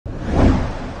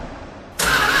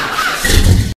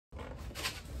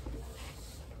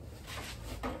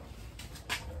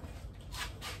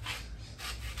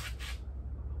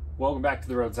Welcome back to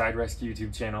the Roadside Rescue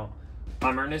YouTube channel.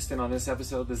 I'm Ernest, and on this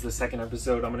episode, this is the second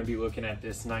episode, I'm going to be looking at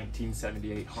this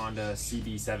 1978 Honda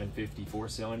CB750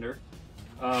 4-cylinder.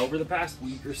 Over the past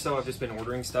week or so, I've just been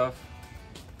ordering stuff.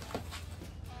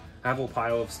 I have a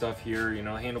pile of stuff here, you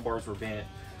know, the handlebars were bent.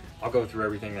 I'll go through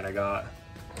everything that I got.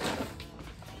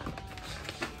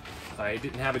 I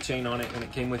didn't have a chain on it when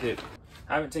it came with it.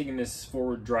 I haven't taken this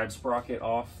forward drive sprocket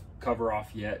cover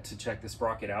off yet to check the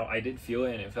sprocket out. I did feel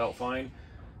it and it felt fine,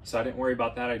 so I didn't worry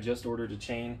about that. I just ordered a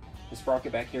chain. The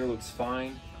sprocket back here looks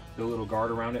fine. The little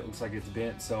guard around it looks like it's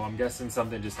bent, so I'm guessing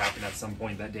something just happened at some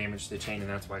point that damaged the chain, and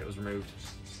that's why it was removed.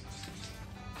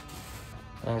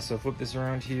 So flip this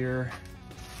around here.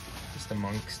 Just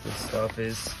amongst the stuff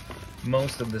is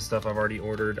most of the stuff I've already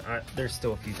ordered. There's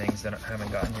still a few things that I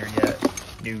haven't gotten here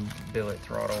yet. New billet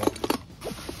throttle.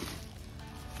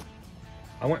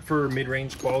 I went for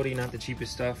mid-range quality, not the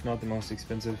cheapest stuff, not the most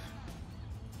expensive.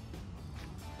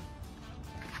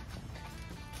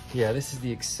 Yeah, this is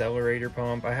the accelerator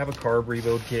pump. I have a carb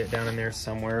rebuild kit down in there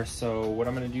somewhere, so what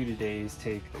I'm gonna do today is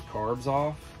take the carbs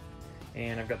off,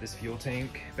 and I've got this fuel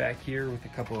tank back here with a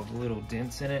couple of little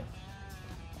dents in it.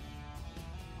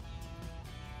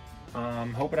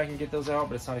 Hoping I can get those out,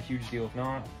 but it's not a huge deal if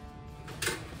not.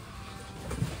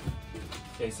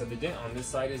 Okay, so the dent on this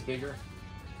side is bigger.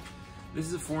 This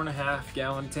is a 4.5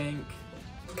 gallon tank.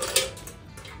 Let's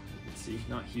see,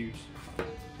 not huge.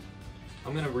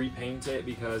 I'm gonna repaint it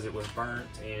because it was burnt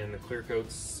and the clear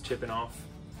coat's chipping off.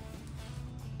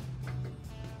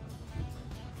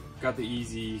 Got the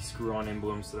easy screw-on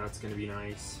emblem, so that's gonna be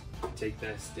nice. Take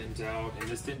this dent out and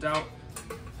this dent out,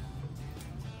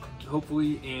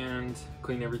 hopefully, and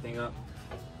clean everything up.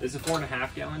 This is a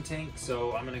 4.5 gallon tank,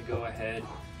 so I'm gonna go ahead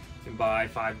and buy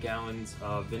 5 gallons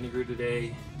of vinegar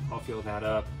today. I'll fill that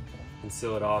up and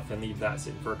seal it off and leave that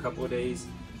sitting for a couple of days,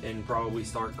 and probably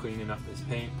start cleaning up this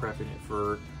paint, prepping it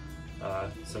for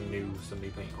some new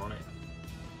paint on it.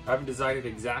 I haven't decided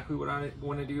exactly what I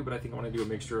want to do, but I think I want to do a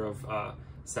mixture of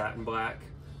satin black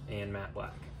and matte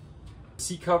black.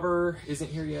 Seat cover isn't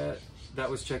here yet.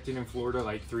 That was checked in Florida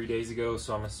like 3 days ago,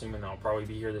 so I'm assuming I'll probably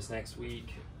be here this next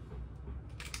week.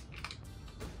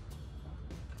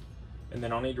 And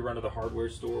then I'll need to run to the hardware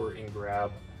store and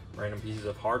grab random pieces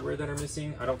of hardware that are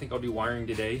missing. I don't think I'll do wiring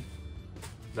today.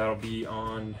 That'll be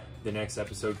on the next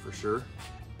episode for sure.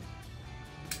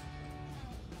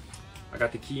 I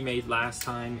got the key made last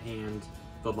time, and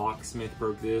the locksmith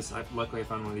broke this. Luckily I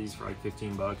found one of these for like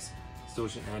 15 bucks. Still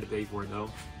shouldn't have had to pay for it though.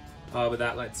 But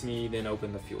that lets me then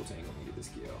open the fuel tank. Let me get this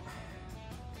key out.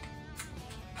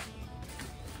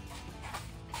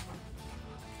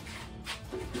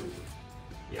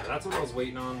 Yeah, that's what I was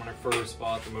waiting on when I first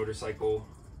bought the motorcycle.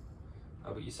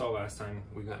 But you saw last time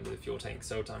we got into the fuel tank,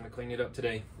 so time to clean it up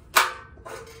today.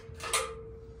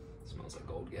 Smells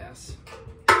like old gas.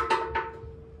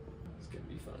 It's gonna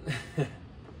be fun.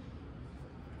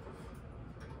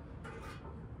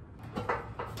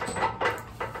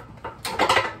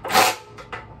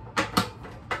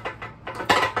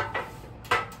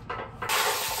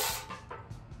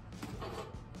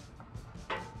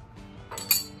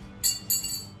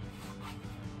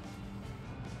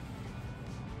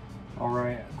 All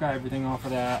right, I've got everything off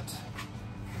of that.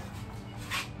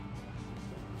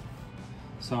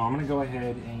 So I'm gonna go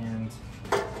ahead and,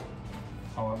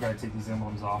 I've gotta take these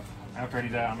emblems off. After I do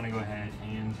that, I'm gonna go ahead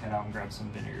and head out and grab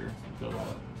some vinegar and fill that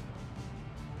up.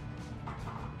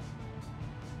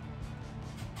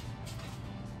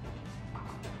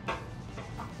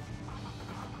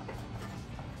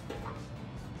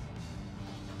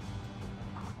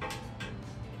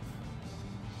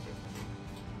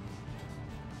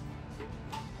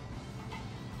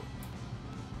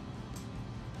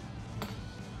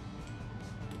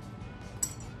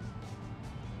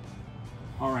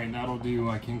 All right, that'll do.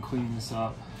 I can clean this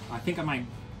up. I think I might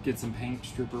get some paint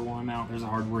stripper while I'm out. There's a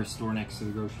hardware store next to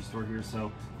the grocery store here,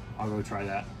 so I'll go try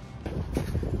that.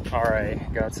 All right,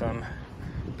 got some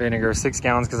vinegar, 6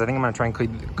 gallons, because I think I'm gonna try and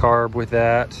clean the carb with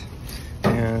that.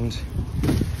 And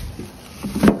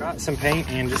got some paint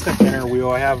and just a thinner wheel.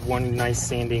 I have one nice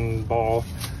sanding ball,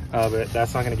 but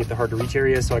that's not gonna get the hard to reach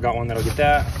area, so I got one that'll get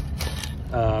that.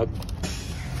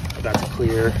 That's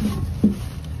clear.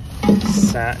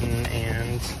 Satin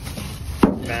and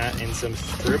matte and some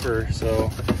stripper,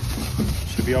 so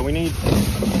should be all we need.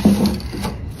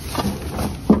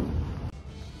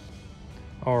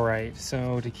 All right,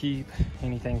 so to keep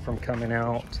anything from coming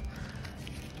out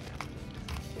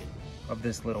of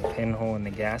this little pinhole in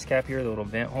the gas cap here, the little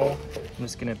vent hole, I'm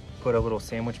just gonna put a little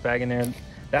sandwich bag in there.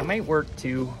 That might work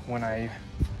too when I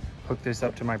hook this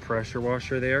up to my pressure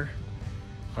washer there,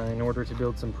 in order to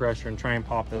build some pressure and try and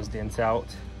pop those dents out.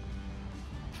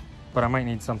 But I might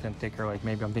need something thicker, like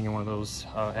maybe I'm thinking one of those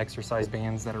exercise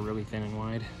bands that are really thin and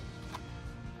wide.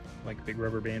 Like a big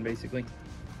rubber band, basically.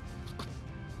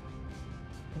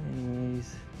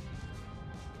 Anyways,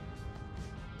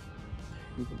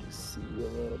 you can just see a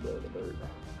little bit of the dirt.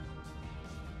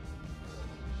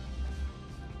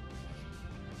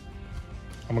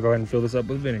 I'm gonna go ahead and fill this up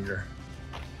with vinegar.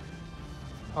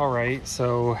 All right,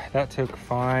 so that took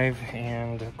 5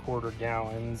 1/4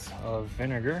 gallons of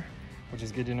vinegar, which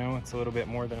is good to know. It's a little bit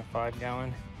more than a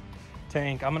 5-gallon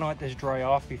tank. I'm gonna let this dry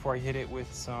off before I hit it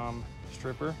with some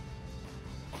stripper.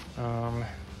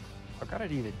 I've got to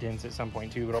do the dents at some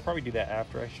point too, but I'll probably do that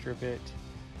after I strip it.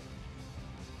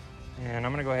 And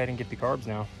I'm gonna go ahead and get the carbs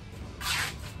now.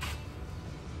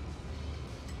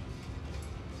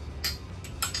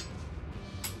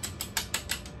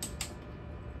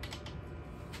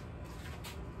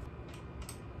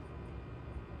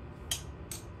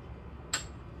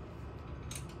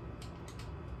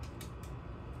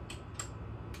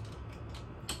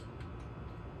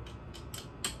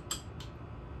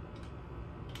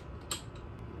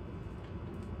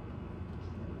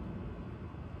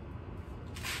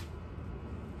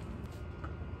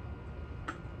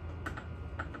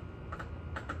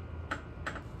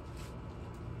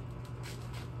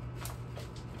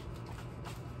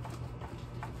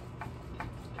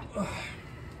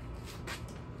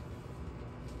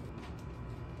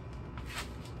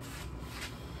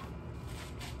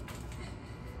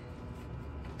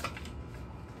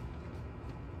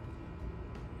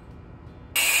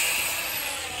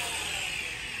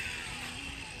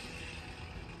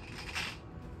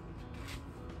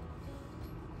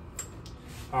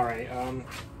 All right,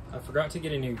 I forgot to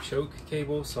get a new choke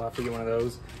cable, so I have to get one of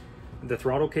those. The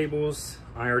throttle cables,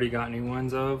 I already got new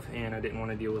ones of, and I didn't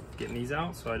want to deal with getting these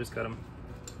out, so I just got them.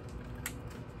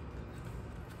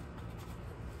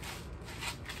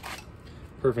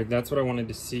 Perfect, that's what I wanted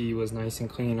to see, was nice and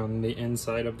clean on the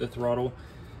inside of the throttle.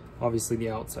 Obviously the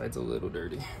outside's a little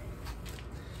dirty.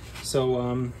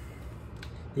 So,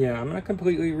 yeah, I'm gonna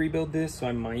completely rebuild this, so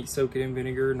I might soak it in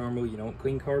vinegar. Normally you don't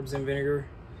clean carbs in vinegar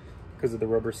because of the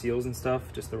rubber seals and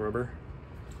stuff, just the rubber.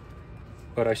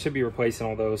 But I should be replacing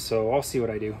all those, so I'll see what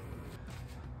I do.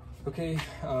 Okay,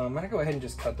 I'm gonna go ahead and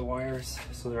just cut the wires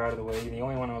so they're out of the way. The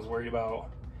only one I was worried about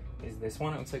is this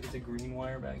one. It looks like it's a green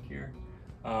wire back here.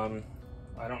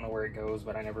 I don't know where it goes,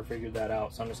 but I never figured that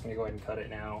out, so I'm just gonna go ahead and cut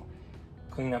it now,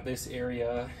 clean up this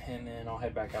area, and then I'll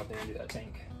head back out there and do that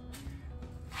tank.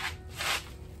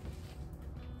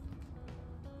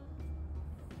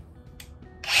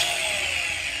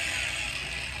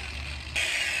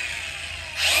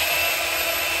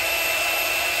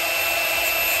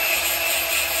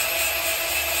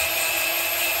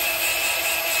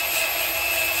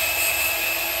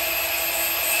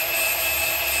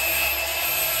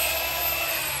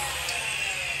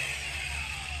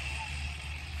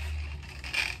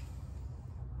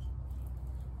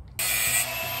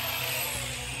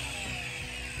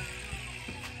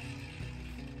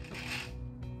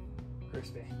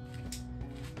 Crispy.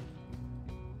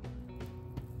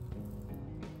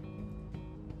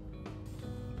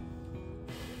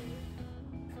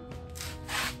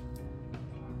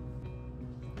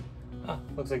 Ah,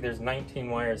 looks like there's 19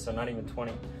 wires, so not even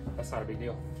 20. That's not a big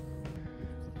deal.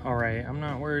 All right, I'm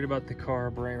not worried about the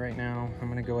carb right now. I'm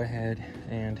gonna go ahead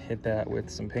and hit that with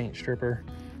some paint stripper.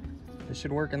 This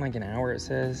should work in like an hour, it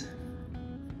says.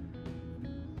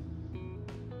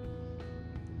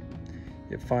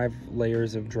 Get 5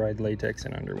 layers of dried latex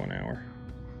in under 1 hour.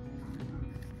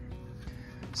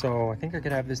 So I think I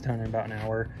could have this done in about an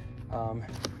hour.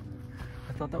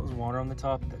 I thought that was water on the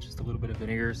top. That's just a little bit of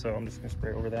vinegar, so I'm just gonna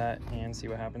spray over that and see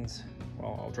what happens.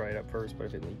 Well, I'll dry it up first, but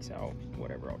if it leaks out,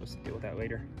 whatever, I'll just deal with that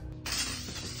later.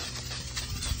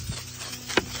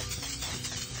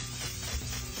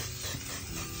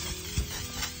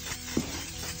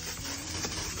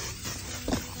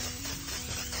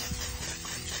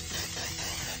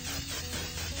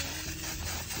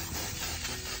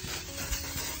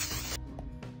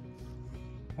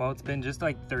 Well, it's been just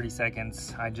like 30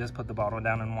 seconds. I just put the bottle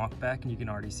down and walked back, and you can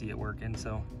already see it working,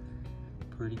 so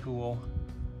pretty cool.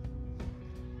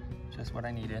 Just what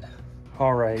I needed.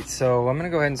 All right, so I'm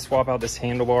gonna go ahead and swap out this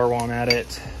handlebar while I'm at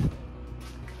it.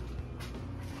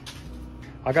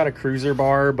 I got a cruiser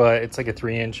bar, but it's like a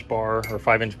 3-inch bar or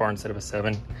 5-inch bar instead of a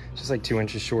 7. It's just like 2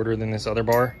 inches shorter than this other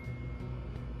bar.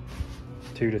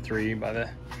 2 to 3 by the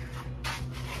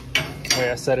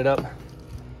way I set it up.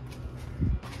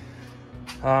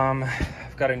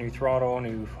 I've got a new throttle,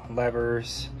 new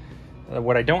levers.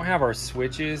 What I don't have are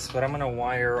switches, but I'm gonna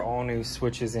wire all new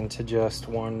switches into just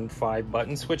one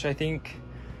 5-button switch, I think.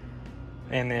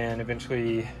 And then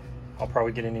eventually I'll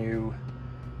probably get a new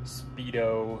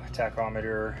speedo,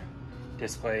 tachometer,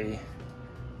 display,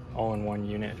 all in one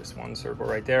unit, just one circle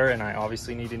right there. And I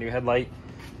obviously need a new headlight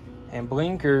and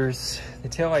blinkers. The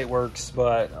taillight works,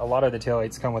 but a lot of the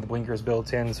taillights come with blinkers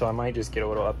built in, so I might just get a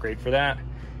little upgrade for that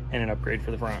and an upgrade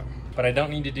for the front. But I don't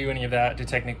need to do any of that to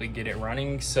technically get it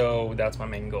running, so that's my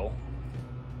main goal.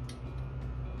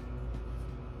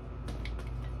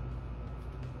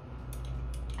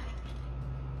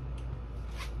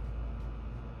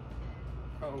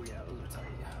 Oh yeah, those are tight.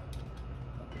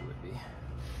 Thought they would be.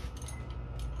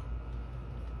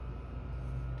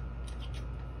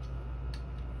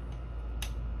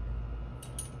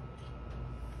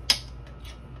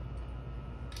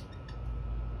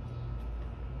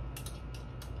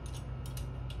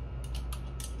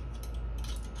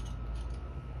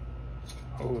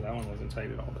 Oh, that one wasn't tight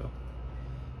at all though.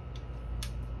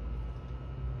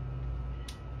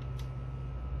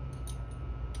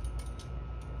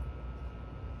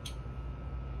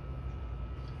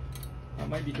 That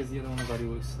might be because the other one was already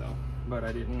loose though, but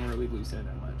I didn't really loosen it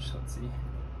that much. Let's see,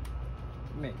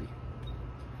 maybe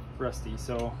rusty.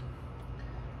 So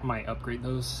I might upgrade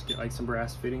those, get like some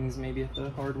brass fittings maybe at the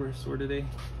hardware store today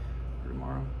or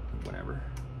tomorrow, whenever.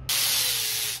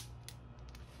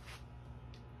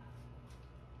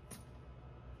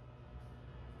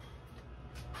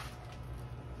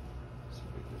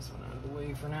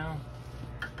 For now,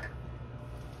 and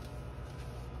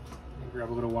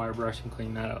grab a little wire brush and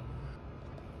clean that up.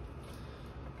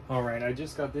 All right, I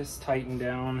just got this tightened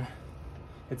down.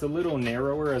 It's a little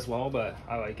narrower as well, but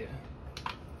I like it.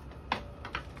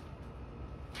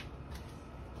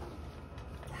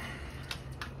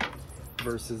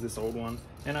 Versus this old one.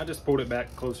 And I just pulled it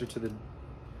back closer to the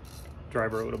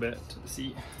driver a little bit, to the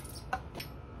seat.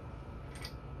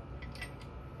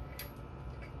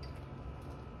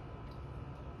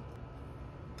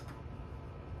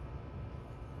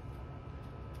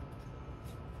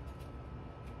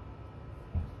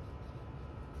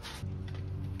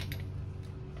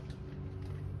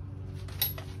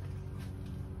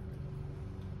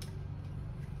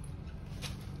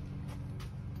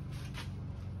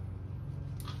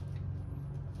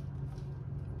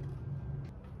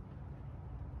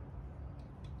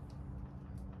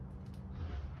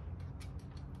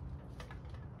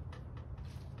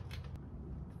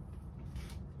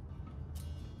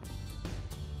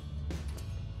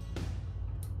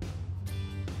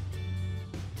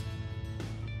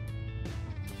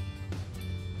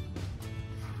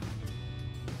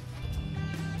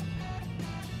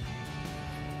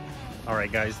 All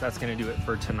right, guys, that's gonna do it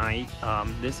for tonight.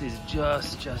 This is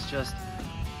just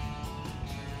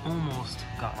almost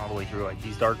gotten all the way through. Like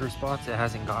these darker spots, it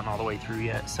hasn't gotten all the way through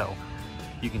yet. So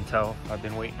you can tell I've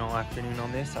been waiting all afternoon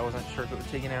on this. I wasn't sure if it would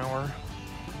take an hour,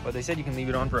 but they said you can leave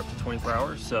it on for up to 24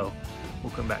 hours. So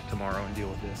we'll come back tomorrow and deal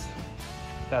with this.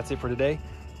 That's it for today.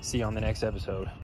 See you on the next episode.